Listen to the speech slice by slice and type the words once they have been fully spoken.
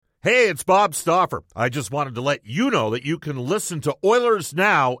Hey, it's Bob Stauffer. I just wanted to let you know that you can listen to Oilers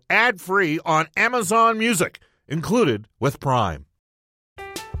Now ad-free on Amazon Music, included with Prime.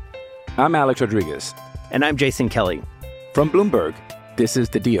 I'm Alex Rodriguez. And I'm Jason Kelly. From Bloomberg, this is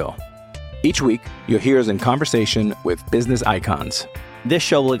The Deal. Each week, you'll hear us in conversation with business icons. This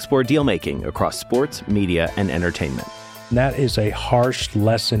show will explore deal-making across sports, media, and entertainment. That is a harsh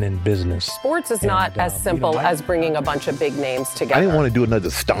lesson in business. Sports is not as simple as bringing a bunch of big names together. I didn't want to do another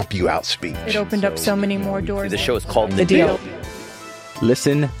stomp you out speech. It opened up so many more doors. The show is called The Deal.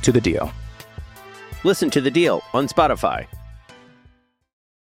 Listen to The Deal. Listen to The Deal on Spotify.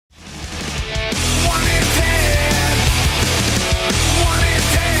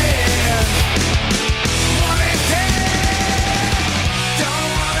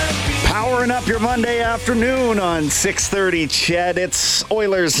 Powering up your Monday afternoon on 6:30 CHED. It's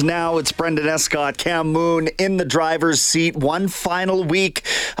Oilers Now. It's Brenden and Cam Moon in the driver's seat. One final week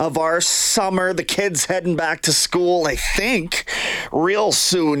of our summer. The kids heading back to school, I think, real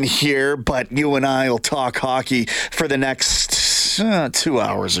soon here. But you and I will talk hockey for the next 2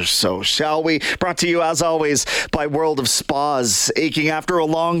 hours or so, shall we? Brought to you, as always, by World of Spas. Aching after a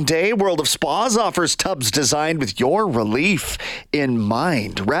long day? World of Spas offers tubs designed with your relief in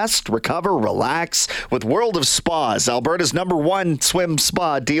mind. Rest, recover, relax with World of Spas, Alberta's #1 swim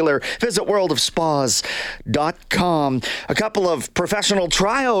spa dealer. Visit worldofspas.com. A couple of professional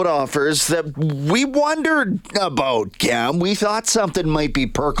tryout offers that we wondered about, Cam. We thought something might be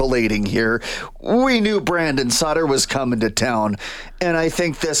percolating here. We knew Brandon Sutter was coming to town. And I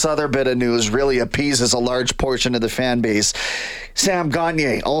think this other bit of news really appeases a large portion of the fan base. Sam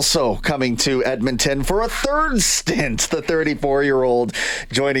Gagner also coming to Edmonton for a third stint. The 34-year-old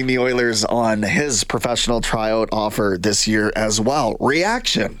joining the Oilers on his professional tryout offer this year as well.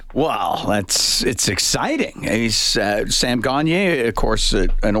 Reaction? Well, it's exciting. He's Sam Gagner, of course,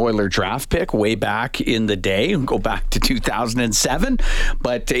 an Oiler draft pick way back in the day. Go back to 2007,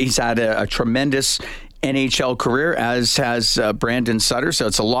 but he's had a tremendous NHL career, as has Brandon Sutter. So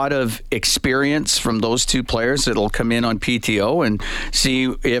it's a lot of experience from those two players that'll come in on PTO and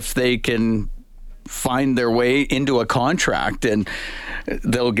see if they can find their way into a contract. And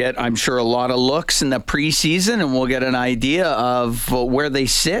they'll get, I'm sure, a lot of looks in the preseason, and we'll get an idea of where they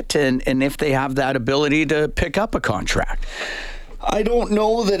sit and if they have that ability to pick up a contract. I don't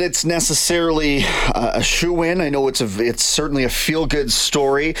know that it's necessarily a shoe-in. I know it's certainly a feel-good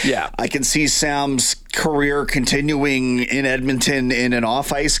story. Yeah. I can see Sam's career continuing in Edmonton in an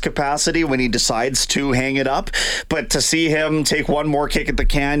off-ice capacity when he decides to hang it up. But to see him take one more kick at the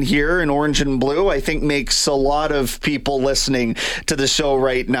can here in orange and blue, I think makes a lot of people listening to the show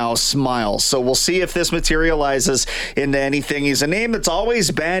right now smile. So we'll see if this materializes into anything. He's a name that's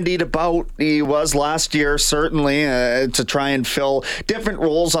always bandied about. He was last year, certainly, to try and fill different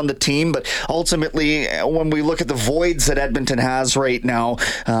roles on the team. But ultimately, when we look at the voids that Edmonton has right now,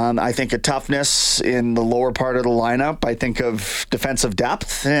 I think a toughness in the lower part of the lineup. I think of defensive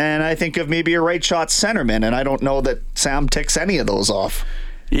depth, and I think of maybe a right shot centerman, and I don't know that Sam ticks any of those off.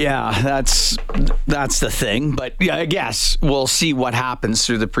 Yeah, that's the thing. But yeah, I guess we'll see what happens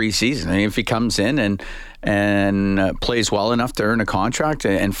through the preseason. I mean, if he comes in and plays well enough to earn a contract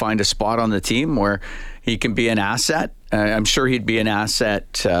and find a spot on the team where he can be an asset. I'm sure he'd be an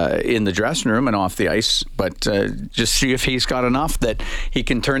asset in the dressing room and off the ice, but just see if he's got enough that he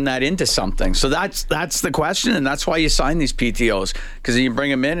can turn that into something. So that's the question, and that's why you sign these PTOs, because you bring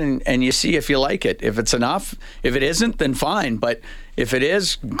them in and you see if you like it. If it's enough, if it isn't, then fine. But if it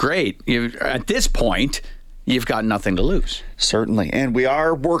is, great. At this point, you've got nothing to lose. Certainly. And we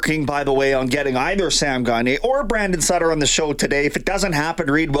are working, by the way, on getting either Sam Gagner or Brandon Sutter on the show today. If it doesn't happen,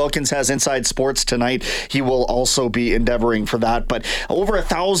 Reed Wilkins has Inside Sports tonight. He will also be endeavoring for that. But over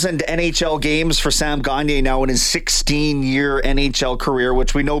 1,000 NHL games for Sam Gagner now in his 16-year NHL career,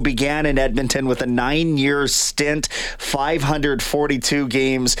 which we know began in Edmonton with a 9-year stint, 542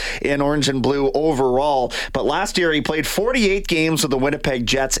 games in orange and blue overall. But last year he played 48 games with the Winnipeg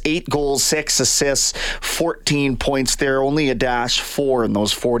Jets, 8 goals, 6 assists, 14 points there, only a -4 in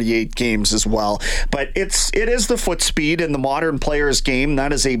those 48 games as well. But it is the foot speed in the modern player's game.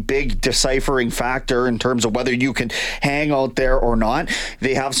 That is a big deciphering factor in terms of whether you can hang out there or not.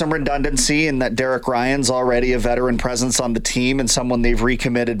 They have some redundancy in that Derek Ryan's already a veteran presence on the team and someone they've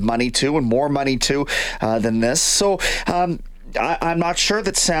recommitted money to, and more money to than this. So I'm not sure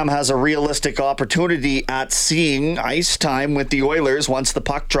that Sam has a realistic opportunity at seeing ice time with the Oilers once the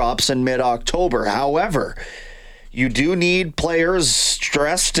puck drops in mid-October. However, you do need players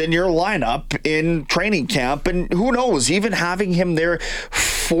dressed in your lineup in training camp, and who knows, even having him there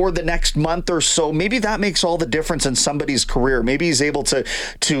for the next month or so, maybe that makes all the difference in somebody's career. Maybe he's able to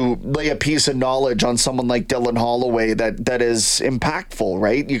lay a piece of knowledge on someone like Dylan Holloway that is impactful,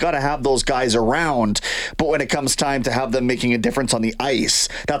 right? You got to have those guys around, but when it comes time to have them making a difference on the ice,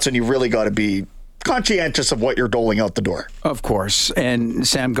 that's when you really got to be conscientious of what you're doling out the door. Of course. And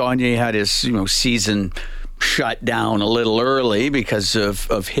Sam Gagner had his season shut down a little early because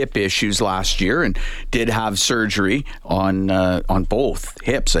of hip issues last year, and did have surgery on both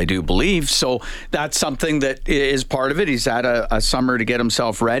hips, I do believe. So that's something that is part of it. He's had a summer to get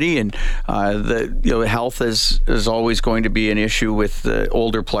himself ready, and health is always going to be an issue with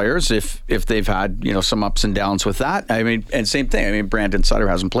older players if they've had some ups and downs with that. I mean, and same thing. I mean, Brenden Sutter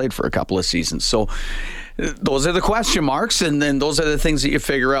hasn't played for a couple of seasons, so those are the question marks, and then those are the things that you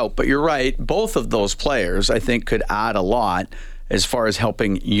figure out. But you're right, both of those players, I think, could add a lot as far as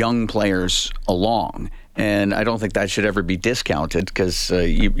helping young players along. And I don't think that should ever be discounted, because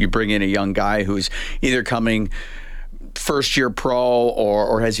you bring in a young guy who's either coming first-year pro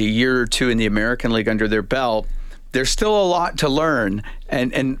or has a year or two in the American League under their belt. There's still a lot to learn,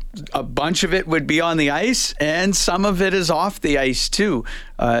 and a bunch of it would be on the ice, and some of it is off the ice too.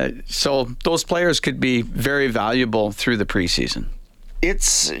 So those players could be very valuable through the preseason.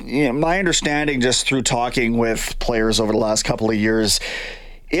 It's my understanding, just through talking with players over the last couple of years,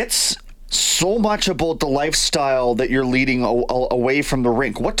 it's so much about the lifestyle that you're leading away from the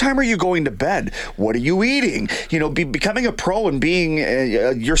rink. What time are you going to bed? What are you eating? Becoming a pro and being,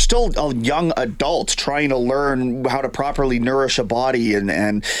 you're still a young adult trying to learn how to properly nourish a body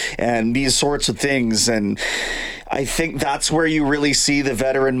and these sorts of things. And I think that's where you really see the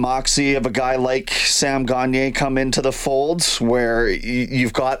veteran moxie of a guy like Sam Gagner come into the fold, where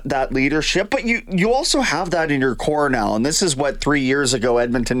you've got that leadership, but you also have that in your core now. And this is what 3 years ago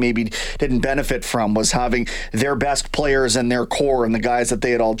Edmonton maybe didn't benefit from, was having their best players in their core and the guys that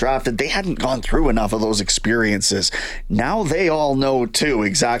they had all drafted. They hadn't gone through enough of those experiences. Now they all know too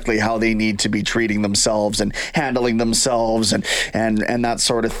exactly how they need to be treating themselves and handling themselves and that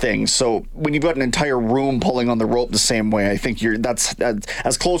sort of thing. So when you've got an entire room pulling on the rope the same way, I think that's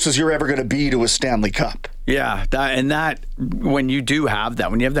as close as you're ever going to be to a Stanley Cup. Yeah, that when you do have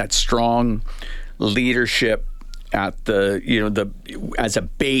that, when you have that strong leadership at as a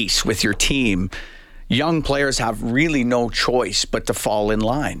base with your team, young players have really no choice but to fall in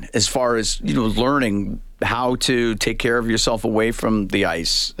line as far as learning how to take care of yourself away from the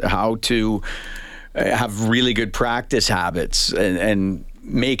ice, how to have really good practice habits, and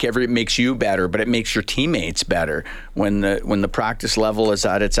it makes you better, but it makes your teammates better. When the practice level is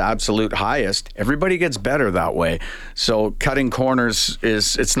at its absolute highest, everybody gets better that way. So cutting corners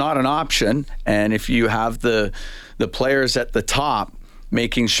it's not an option. And if you have the players at the top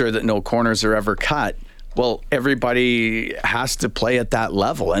making sure that no corners are ever cut, well, everybody has to play at that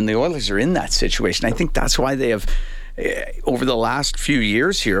level. And the Oilers are in that situation. I think that's why they have, over the last few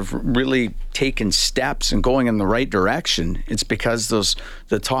years here, have really taken steps and going in the right direction. It's because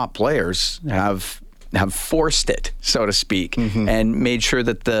the top players have forced it, so to speak, and made sure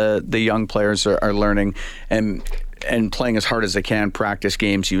that the young players are learning and playing as hard as they can, practice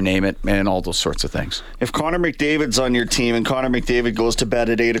games, you name it, and all those sorts of things. If Connor McDavid's on your team and Connor McDavid goes to bed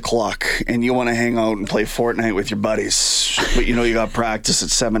at 8 o'clock and you want to hang out and play Fortnite with your buddies, but you got practice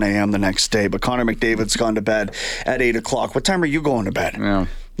at 7 a.m. the next day, but Connor McDavid's gone to bed at 8 o'clock, what time are you going to bed? Yeah.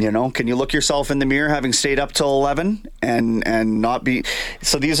 Can you look yourself in the mirror having stayed up till 11 and not be...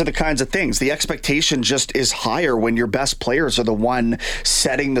 So these are the kinds of things. The expectation just is higher when your best players are the one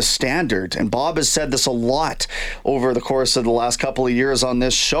setting the standard. And Bob has said this a lot over the course of the last couple of years on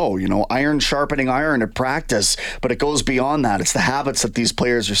this show. Iron sharpening iron at practice, but it goes beyond that. It's the habits that these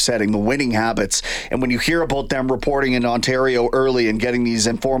players are setting, the winning habits. And when you hear about them reporting in Ontario early and getting these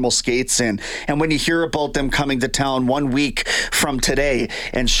informal skates in, and when you hear about them coming to town 1 week from today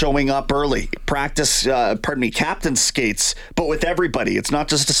and showing up early, practice, captain skates, but with everybody. It's not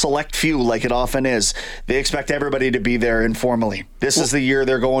just a select few like it often is. They expect everybody to be there informally. This is the year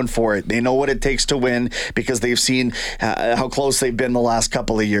they're going for it. They know what it takes to win because they've seen how close they've been the last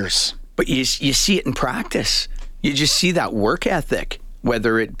couple of years. But you see it in practice. You just see that work ethic,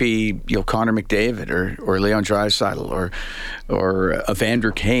 whether it be Connor McDavid or Leon Draisaitl or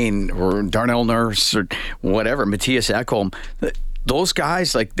Evander Kane or Darnell Nurse or whatever, Matthias Ekholm. Those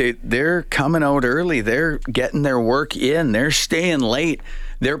guys, they're coming out early. They're getting their work in. They're staying late.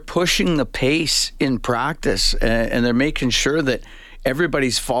 They're pushing the pace in practice, and they're making sure that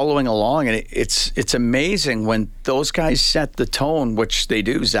everybody's following along. And it's amazing when those guys set the tone, which they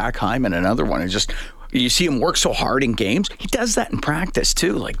do. Zach Hyman, another one, and just you see him work so hard in games. He does that in practice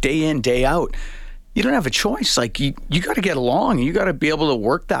too, like day in, day out. you don't have a choice. Like you got to get along. You got to be able to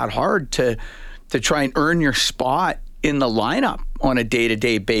work that hard to try and earn your spot in the lineup on a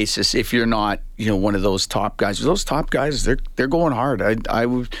day-to-day basis. If you're not, one of those top guys, those top guys, they're going hard.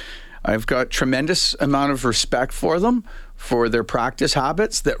 I've got tremendous amount of respect for them, for their practice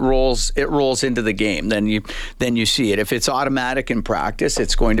habits. It rolls into the game. Then you see it. If it's automatic in practice,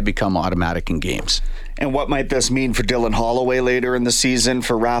 it's going to become automatic in games. And what might this mean for Dylan Holloway later in the season,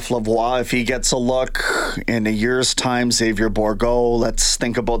 for Raph Lavoie if he gets a look in a year's time? Xavier Bourgault, let's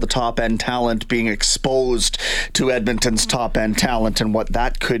think about the top-end talent being exposed to Edmonton's top-end talent and what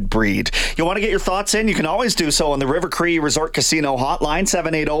that could breed. You want to get your thoughts in? You can always do so on the River Cree Resort Casino hotline,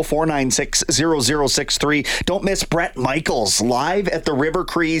 780-496-0063. Don't miss Brett Michaels live at the River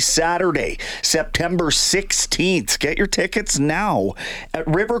Cree Saturday, September 16th. Get your tickets now at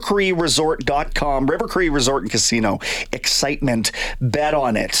rivercreeresort.com. River Cree Resort and Casino. Excitement. Bet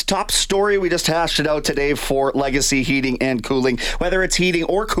on it. Top story, we just hashed it out today for Legacy Heating and Cooling. Whether it's heating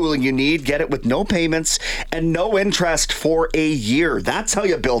or cooling you need, get it with no payments and no interest for a year. That's how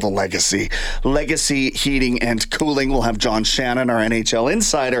you build a legacy. Legacy Heating and Cooling. We'll have John Shannon, our NHL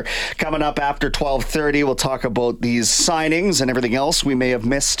insider, coming up after 12:30. We'll talk about these signings and everything else we may have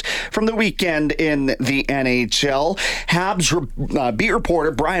missed from the weekend in the NHL. Habs beat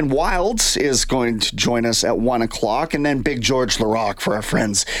reporter Brian Wilds is going to join us at 1 o'clock, and then Big George Larocque for our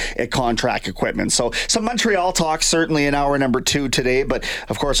friends at Contract Equipment. So some Montreal talk certainly in hour number 2 today, but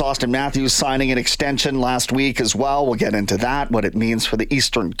of course Austin Matthews signing an extension last week as well. We'll get into that, what it means for the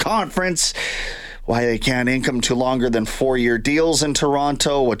Eastern Conference, why they can't ink him to longer than 4-year deals in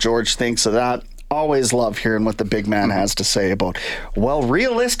Toronto, what George thinks of that. Always love hearing what the big man has to say about, well,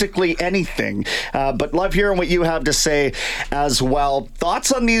 realistically anything. But love hearing what you have to say as well.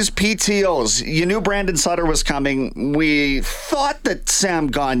 Thoughts on these PTOs? You knew Brandon Sutter was coming. We thought that Sam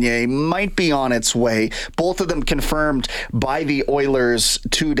Gagner might be on its way. Both of them confirmed by the Oilers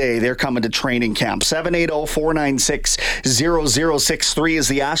today. They're coming to training camp. 780-496-0063 is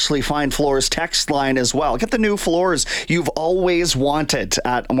the Ashley Fine Floors text line as well. Get the new floors you've always wanted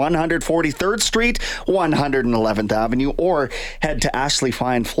at 143rd Street, 111th Avenue, or head to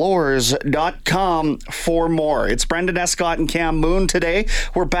ashleyfinefloors.com for more. It's Brenden Escott and Cam Moon today.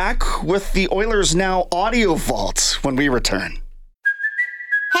 We're back with the Oilers Now audio vault when we return.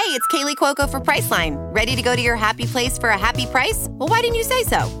 Hey, it's Kaylee Cuoco for Priceline. Ready to go to your happy place for a happy price? Well, why didn't you say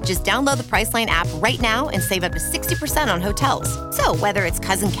so? Just download the Priceline app right now and save up to 60% on hotels. So whether it's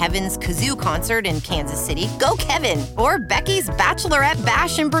Cousin Kevin's Kazoo Concert in Kansas City, go Kevin, or Becky's Bachelorette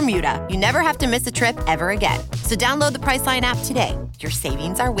Bash in Bermuda, you never have to miss a trip ever again. So download the Priceline app today. Your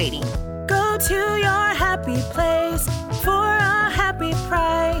savings are waiting. Go to your happy place for a happy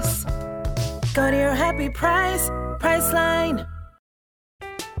price. Go to your happy price, Priceline.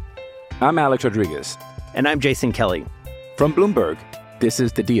 I'm Alex Rodriguez. And I'm Jason Kelly. From Bloomberg, this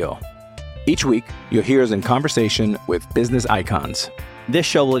is The Deal. Each week, you'll hear us in conversation with business icons. This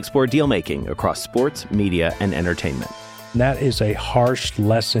show will explore deal-making across sports, media, and entertainment. That is a harsh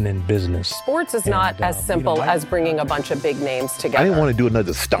lesson in business. Sports is not as simple as bringing a bunch of big names together. I didn't want to do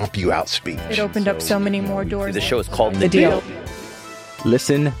another stomp you out speech. It opened up so many more doors. The show is called The Deal.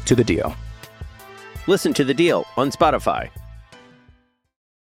 Listen to The Deal. Listen to The Deal on Spotify.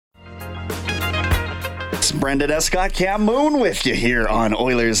 It's Brenden Escott, Cam Moon with you here on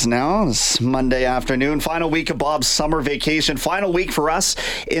Oilers Now. It's Monday afternoon, final week of Bob's summer vacation, final week for us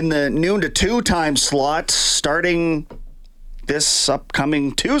in the noon to 2 time slot, starting this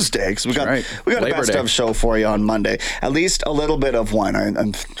upcoming Tuesday, because we got a best of show for you on Monday. At least a little bit of one.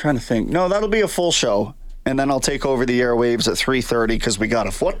 I'm trying to think. No, that'll be a full show. And then I'll take over the airwaves at 3:30 because we got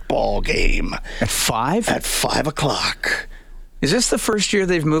a football game. At 5? At 5 o'clock. Is this the first year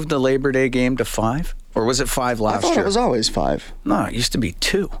they've moved the Labor Day game to 5? Or was it 5 last year? I thought it was always 5. No, it used to be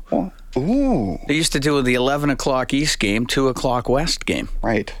 2. Oh. Ooh. They used to do the 11 o'clock East game, 2 o'clock West game.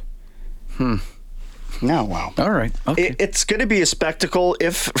 Right. Now, wow. All right. Okay. It's going to be a spectacle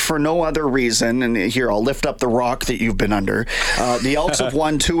if for no other reason, and here I'll lift up the rock that you've been under. The Elks have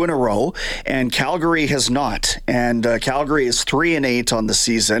won 2 in a row, and Calgary has not. And Calgary is 3-8 on the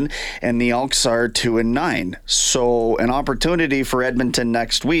season, and the Elks are 2-9. So an opportunity for Edmonton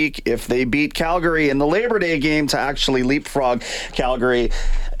next week, if they beat Calgary in the Labor Day game, to actually leapfrog Calgary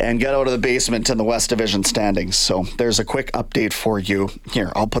and get out of the basement in the West Division standings. So there's a quick update for you.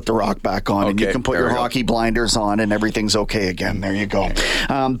 Here, I'll put the rock back on, and you can put your hockey blinders on, and everything's okay again. There you go.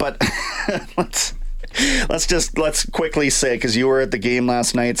 But Let's quickly say, because you were at the game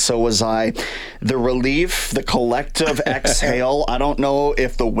last night, so was I. The relief, the collective exhale. I don't know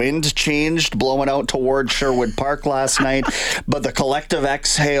if the wind changed blowing out towards Sherwood Park last night, but the collective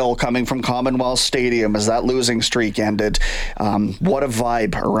exhale coming from Commonwealth Stadium as that losing streak ended. What a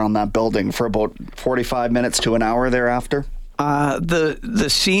vibe around that building for about 45 minutes to an hour thereafter. The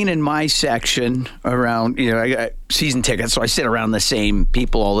scene in my section around, I got season tickets, so I sit around the same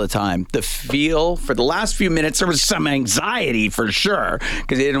people all the time. The feel for the last few minutes, there was some anxiety for sure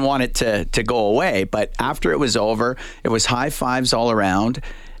because they didn't want it to go away. But after it was over, it was high fives all around,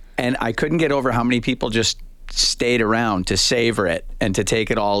 and I couldn't get over how many people just stayed around to savor it and to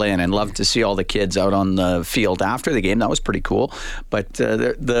take it all in, and loved to see all the kids out on the field after the game. That was pretty cool. But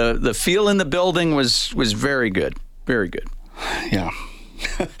the feel in the building was very good, very good. Yeah.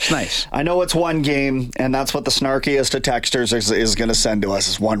 Nice. I know it's one game, and that's what the snarkiest of texters is going to send to us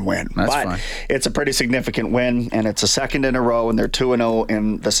is one win. That's but fine. It's a pretty significant win, and it's a second in a row, and they're 2-0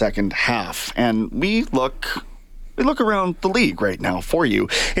 in the second half. And we look around the league right now for you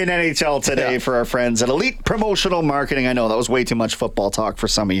in NHL Today for our friends at Elite Promotional Marketing. I know that was way too much football talk for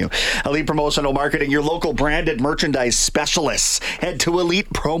some of you. Elite Promotional Marketing, your local branded merchandise specialists. Head to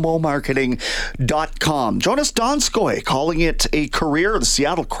elitepromomarketing.com. Jonas Donskoy calling it a career. The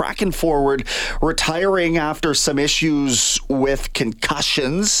Seattle Kraken forward retiring after some issues with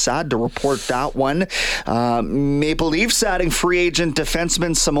concussions. Sad to report that one. Maple Leafs adding free agent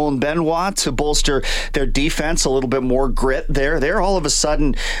defenseman Simone Benoit to bolster their defense a little bit more grit there. There, all of a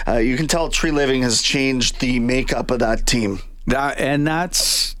sudden, you can tell Tree Living has changed the makeup of that team.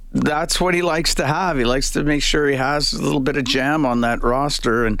 That's what he likes to have. He likes to make sure he has a little bit of jam on that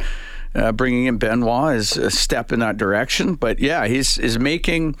roster, and bringing in Benoit is a step in that direction. But yeah, he's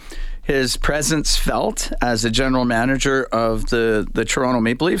making his presence felt as the general manager of the Toronto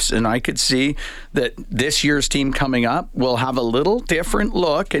Maple Leafs, and I could see that this year's team coming up will have a little different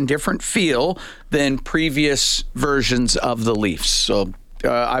look and different feel than previous versions of the Leafs. So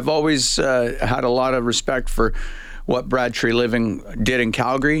I've always had a lot of respect for what Brad Treliving did in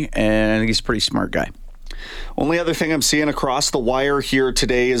Calgary, and I think he's a pretty smart guy. Only other thing I'm seeing across the wire here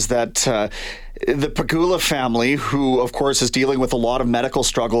today is that the Pegula family, who, of course, is dealing with a lot of medical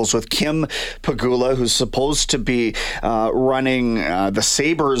struggles with Kim Pegula, who's supposed to be running the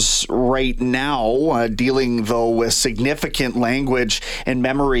Sabres right now, dealing, though, with significant language and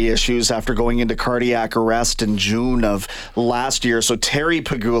memory issues after going into cardiac arrest in June of last year. So Terry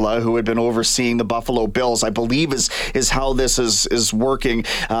Pegula, who had been overseeing the Buffalo Bills, I believe is how this is working.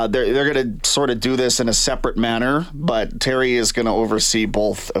 They're going to sort of do this in a separate manner, but Terry is going to oversee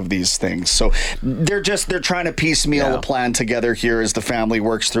both of these things. So they're trying to piecemeal a plan together here as the family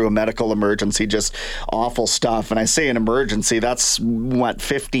works through a medical emergency. Just awful stuff. And I say an emergency, that's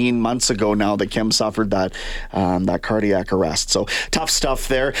 15 months ago now that Kim suffered that cardiac arrest. So tough stuff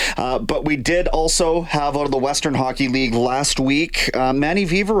there. But we did also have out of the Western Hockey League last week, Manny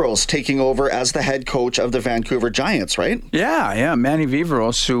Viveros taking over as the head coach of the Vancouver Giants, right? Yeah. Manny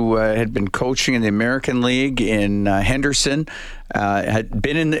Viveros, who had been coaching in the American League in Henderson, has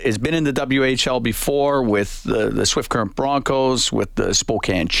been in the WHL before with the Swift Current Broncos, with the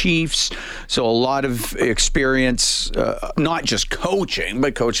Spokane Chiefs. So a lot of experience, not just coaching,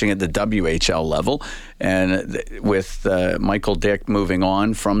 but coaching at the WHL level. And with Michael Dick moving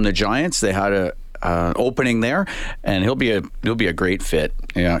on from the Giants, they had a opening there, and he'll be a great fit.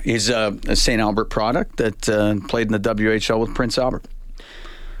 Yeah, he's a St. Albert product that played in the WHL with Prince Albert.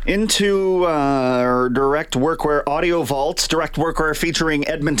 Into our Direct Workwear Audio Vault. Direct Workwear featuring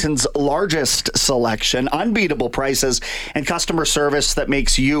Edmonton's largest selection, unbeatable prices, and customer service that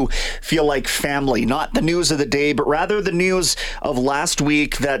makes you feel like family. Not the news of the day, but rather the news of last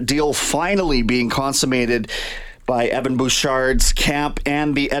week, that deal finally being consummated by Evan Bouchard's camp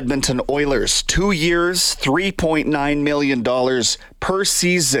and the Edmonton Oilers. 2 years, $3.9 million per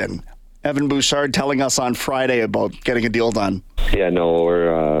season. Evan Bouchard telling us on Friday about getting a deal done. Yeah, no,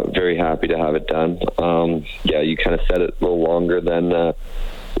 we're very happy to have it done. You kind of said it a little longer than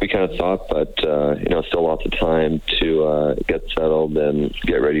we kind of thought, but still lots of time to get settled and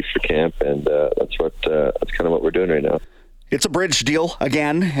get ready for camp, and that's kind of what we're doing right now. It's a bridge deal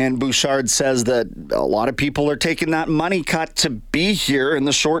again, and Bouchard says that a lot of people are taking that money cut to be here in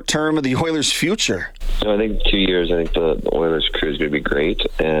the short term of the Oilers' future. I think 2 years, I think the Oilers crew is going to be great,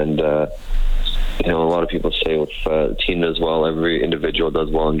 and a lot of people say if the team does well, every individual does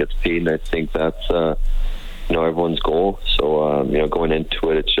well and gets paid, and I think that's everyone's goal. So going into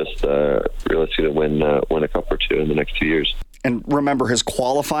it, it's just realistic to win a cup or two in the next 2 years. And remember, his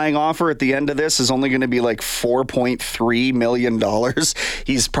qualifying offer at the end of this is only going to be like $4.3 million.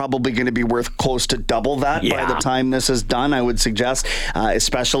 He's probably going to be worth close to double that by the time this is done, I would suggest,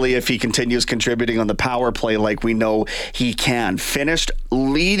 especially if he continues contributing on the power play like we know he can. Finished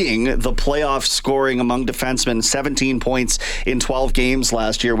leading the playoff scoring among defensemen, 17 points in 12 games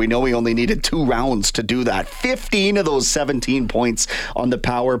last year. We know he only needed 2 rounds to do that. 15 of those 17 points on the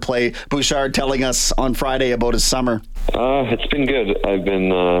power play. Bouchard telling us on Friday about his summer. It's been good. I've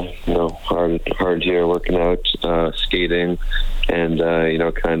been, hard here, working out, skating, and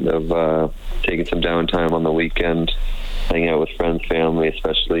kind of taking some downtime on the weekend, hanging out with friends, family,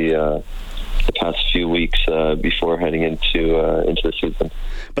 especially the past few weeks before heading into the season.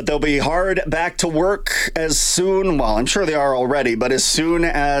 But they'll be hard back to work as soon, well, I'm sure they are already, but as soon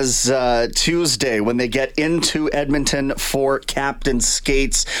as Tuesday when they get into Edmonton for Captain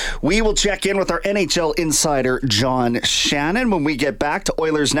Skates. We will check in with our NHL insider, John Shannon. When we get back to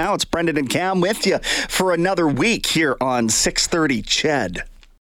Oilers Now, it's Brenden and Cam with you for another week here on 630 CHED.